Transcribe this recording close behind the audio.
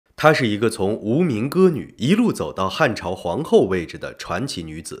她是一个从无名歌女一路走到汉朝皇后位置的传奇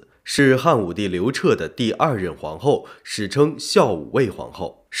女子，是汉武帝刘彻的第二任皇后，史称孝武卫皇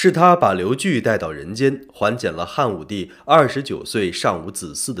后。是她把刘据带到人间，缓解了汉武帝29岁尚无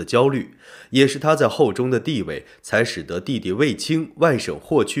子嗣的焦虑，也是她在后中的地位，才使得弟弟卫青、外甥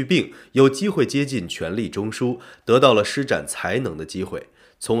霍去病有机会接近权力中枢，得到了施展才能的机会，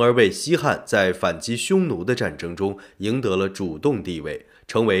从而为西汉在反击匈奴的战争中赢得了主动地位，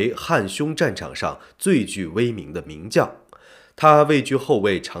成为汉匈战场上最具威名的名将。她位居后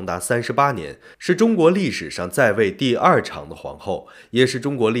位长达38年，是中国历史上在位第二长的皇后，也是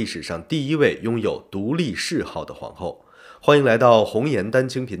中国历史上第一位拥有独立谥号的皇后。欢迎来到红颜丹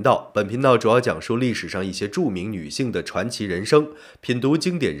青频道，本频道主要讲述历史上一些著名女性的传奇人生，品读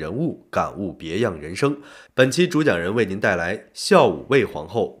经典人物，感悟别样人生。本期主讲人为您带来孝武卫皇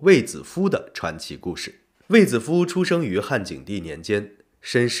后卫子夫的传奇故事。卫子夫出生于汉景帝年间，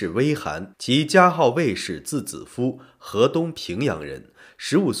身世微寒，其家号卫氏，字子夫，河东平阳人。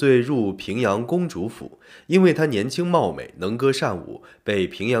15岁入平阳公主府，因为她年轻貌美，能歌善舞，被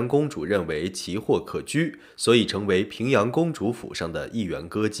平阳公主认为奇货可居，所以成为平阳公主府上的一员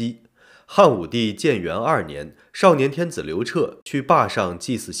歌姬。汉武帝建元2年，少年天子刘彻去坝上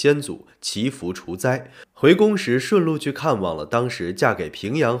祭祀先祖，祈福除灾。回宫时顺路去看望了当时嫁给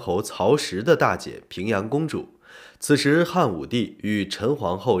平阳侯曹实的大姐平阳公主。此时汉武帝与陈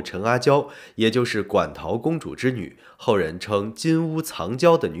皇后陈阿娇，也就是馆陶公主之女，后人称金屋藏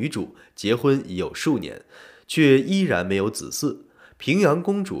娇的女主，结婚已有数年，却依然没有子嗣。平阳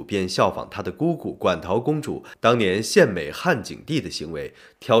公主便效仿她的姑姑馆陶公主当年献美汉景帝的行为，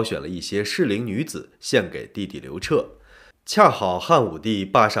挑选了一些适龄女子献给弟弟刘彻。恰好汉武帝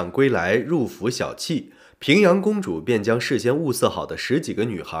坝上归来，入府小憩，平阳公主便将事先物色好的10几个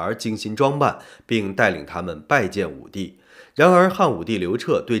女孩精心装扮，并带领她们拜见武帝。然而汉武帝刘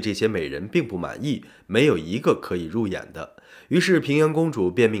彻对这些美人并不满意，没有一个可以入眼的。于是平阳公主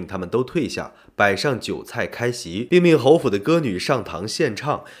便命他们都退下，摆上酒菜开席，并命侯府的歌女上堂献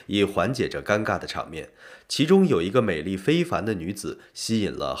唱，以缓解这尴尬的场面。其中有一个美丽非凡的女子吸引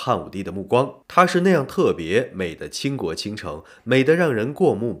了汉武帝的目光，她是那样特别美的倾国倾城，美得让人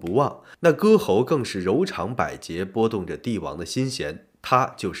过目不忘。那歌喉更是柔肠百结，拨动着帝王的心弦。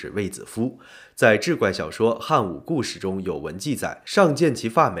她就是卫子夫。在志怪小说《汉武故事》中有文记载，上见其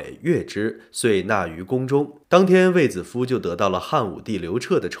发美，悦之，遂纳于宫中。当天卫子夫就得到了汉武帝刘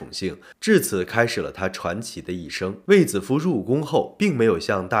彻的宠幸，至此开始了他传奇的一生。卫子夫入宫后并没有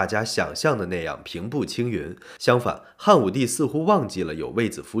像大家想象的那样平步青云，相反，汉武帝似乎忘记了有卫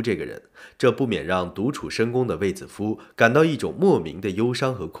子夫这个人，这不免让独处深宫的卫子夫感到一种莫名的忧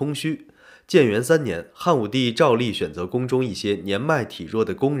伤和空虚。建元3年，汉武帝照例选择宫中一些年迈体弱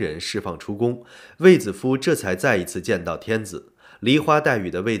的宫人释放出宫，卫子夫这才再一次见到天子。梨花带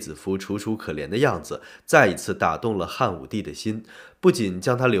雨的卫子夫楚楚可怜的样子，再一次打动了汉武帝的心，不仅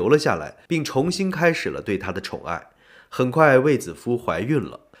将她留了下来，并重新开始了对她的宠爱。很快，卫子夫怀孕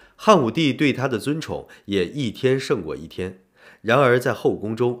了，汉武帝对她的尊宠也一天胜过一天。然而在后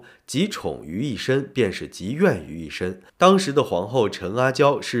宫中，集宠于一身便是集怨于一身。当时的皇后陈阿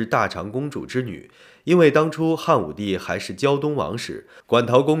娇是大长公主之女，因为当初汉武帝还是胶东王时，馆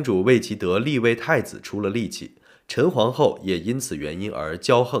陶公主为其得立位太子出了力气，陈皇后也因此原因而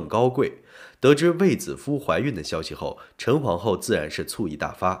骄横高贵。得知卫子夫怀孕的消息后，陈皇后自然是醋意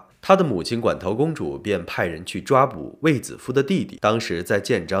大发，她的母亲馆陶公主便派人去抓捕卫子夫的弟弟，当时在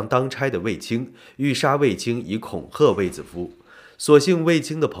建章当差的卫青，欲杀卫青以恐吓卫子夫。所幸卫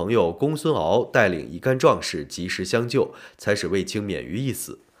青的朋友公孙敖带领一干壮士及时相救，才使卫青免于一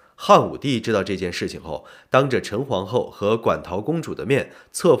死。汉武帝知道这件事情后，当着陈皇后和馆陶公主的面，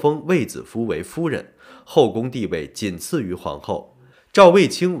册封卫子夫为夫人，后宫地位仅次于皇后。召卫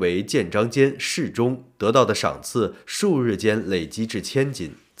青为建章监侍中，得到的赏赐数日间累积至1000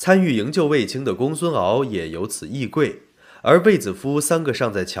金。参与营救卫青的公孙敖也由此易贵，而卫子夫3个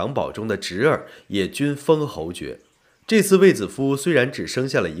尚在襁褓中的侄儿也均封侯爵。这次卫子夫虽然只生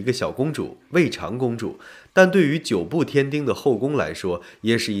下了一个小公主卫长公主，但对于久不添丁的后宫来说，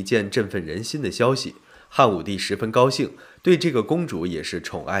也是一件振奋人心的消息。汉武帝十分高兴，对这个公主也是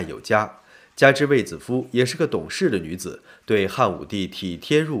宠爱有加。加之卫子夫也是个懂事的女子，对汉武帝体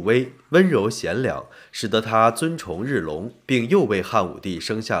贴入微，温柔贤良，使得她尊崇日隆，并又为汉武帝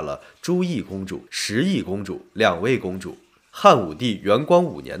生下了朱翊公主、石翊公主2位公主。汉武帝元光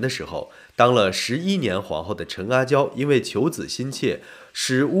5年的时候，当了11年皇后的陈阿娇因为求子心切，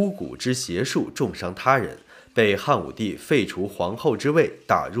使巫蛊之邪术重伤他人，被汉武帝废除皇后之位，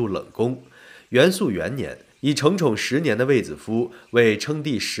打入冷宫。元肃元年，以承宠10年的卫子夫为称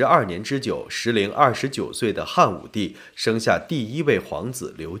帝12年之久，时龄29岁的汉武帝生下第一位皇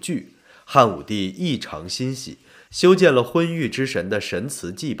子刘据。汉武帝异常欣喜，修建了婚育之神的神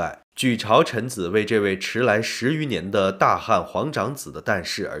祠祭拜，举朝臣子为这位迟来10余年的大汉皇长子的诞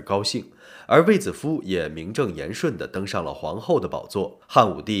事而高兴。而卫子夫也名正言顺地登上了皇后的宝座。汉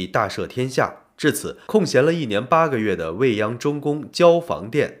武帝大赦天下。至此，空闲了1年8个月的未央中宫交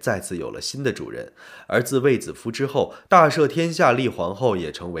房殿再次有了新的主人。而自卫子夫之后，大赦天下立皇后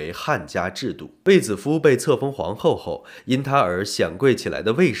也成为汉家制度。卫子夫被册封皇后后，因她而显贵起来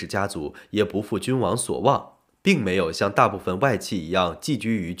的卫氏家族也不负君王所望，并没有像大部分外戚一样寄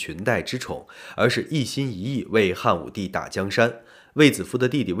居于裙带之宠，而是一心一意为汉武帝打江山。卫子夫的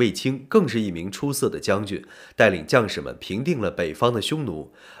弟弟卫青更是一名出色的将军，带领将士们平定了北方的匈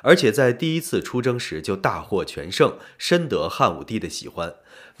奴，而且在第一次出征时就大获全胜，深得汉武帝的喜欢。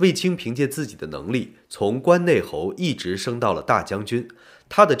卫青凭借自己的能力，从关内侯一直升到了大将军，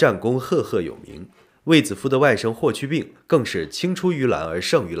他的战功赫赫有名。卫子夫的外甥霍去病更是青出于蓝而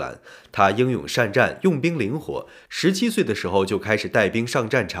胜于蓝，他英勇善战，用兵灵活，17岁的时候就开始带兵上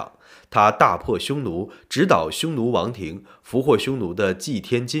战场。他大破匈奴，直捣匈奴王庭，俘获匈奴的祭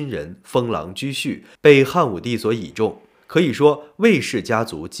天金人，封狼居胥，被汉武帝所倚重。可以说，卫氏家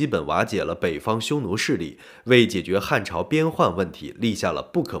族基本瓦解了北方匈奴势力，为解决汉朝边患问题立下了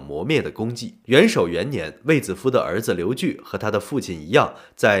不可磨灭的功绩。元首元年，卫子夫的儿子刘据和他的父亲一样，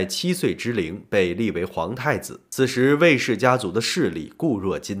在7岁之龄被立为皇太子。此时，卫氏家族的势力固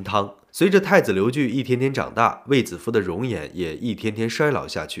若金汤。随着太子刘据一天天长大，卫子夫的容颜也一天天衰老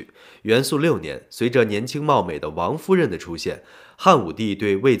下去。元肃6年，随着年轻貌美的王夫人的出现，汉武帝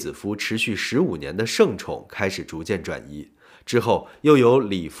对卫子夫持续15年的盛宠开始逐渐转移。之后又有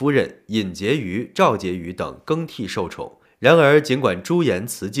李夫人、尹婕妤、赵婕妤等更替受宠。然而，尽管朱颜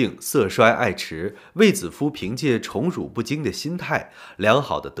辞镜、色衰爱弛，卫子夫凭借宠辱不惊的心态、良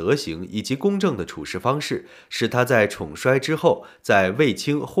好的德行以及公正的处事方式，使他在宠衰之后，在卫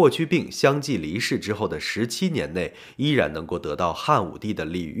青、霍去病相继离世之后的17年内，依然能够得到汉武帝的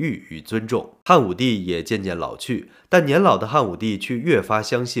礼遇与尊重。汉武帝也渐渐老去，但年老的汉武帝却越发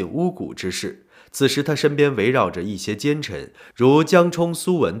相信巫蛊之事。此时他身边围绕着一些奸臣，如江充、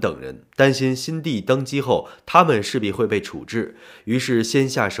苏文等人，担心新帝登基后他们势必会被处置，于是先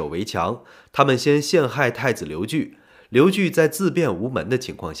下手为强。他们先陷害太子刘据。刘据在自辩无门的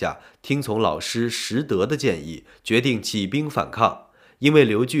情况下，听从老师石德的建议，决定起兵反抗。因为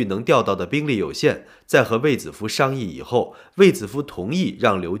刘据能调到的兵力有限，在和卫子夫商议以后，卫子夫同意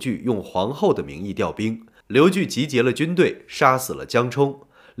让刘据用皇后的名义调兵。刘据集结了军队，杀死了江充。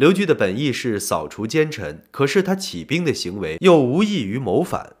刘据的本意是扫除奸臣，可是他起兵的行为又无异于谋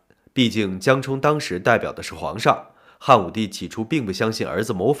反。毕竟江充当时代表的是皇上，汉武帝起初并不相信儿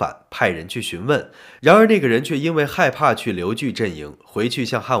子谋反，派人去询问。然而那个人却因为害怕去刘据阵营，回去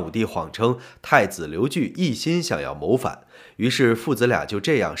向汉武帝谎称太子刘据一心想要谋反。于是父子俩就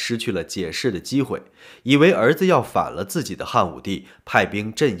这样失去了解释的机会，以为儿子要反了自己的汉武帝，派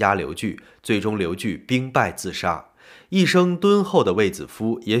兵镇压刘据，最终刘据兵败自杀。一生敦厚的卫子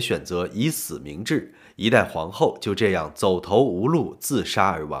夫也选择以死明志，一代皇后就这样走投无路自杀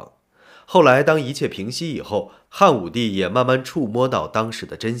而亡。后来当一切平息以后，汉武帝也慢慢触摸到当时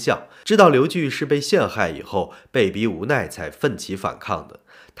的真相，知道刘据是被陷害以后被逼无奈才奋起反抗的。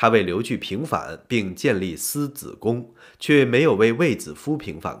他为刘据平反并建立思子宫，却没有为卫子夫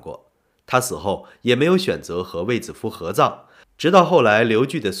平反过。他死后也没有选择和卫子夫合葬，直到后来刘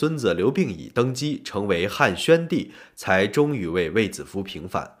据的孙子刘病已登基，成为汉宣帝，才终于为卫子夫平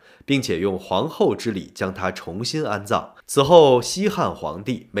反，并且用皇后之礼将他重新安葬。此后西汉皇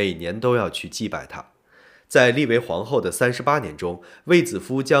帝每年都要去祭拜他。在立为皇后的38年中，卫子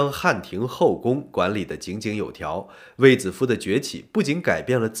夫将汉庭后宫管理得井井有条。卫子夫的崛起不仅改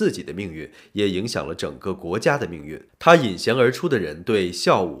变了自己的命运，也影响了整个国家的命运。他引贤而出的人对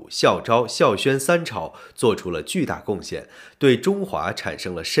孝武、孝昭、孝宣3朝做出了巨大贡献，对中华产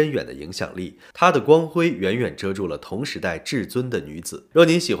生了深远的影响力。他的光辉远远遮住了同时代至尊的女子。若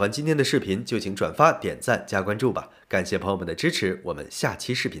您喜欢今天的视频，就请转发、点赞、加关注吧。感谢朋友们的支持，我们下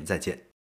期视频再见。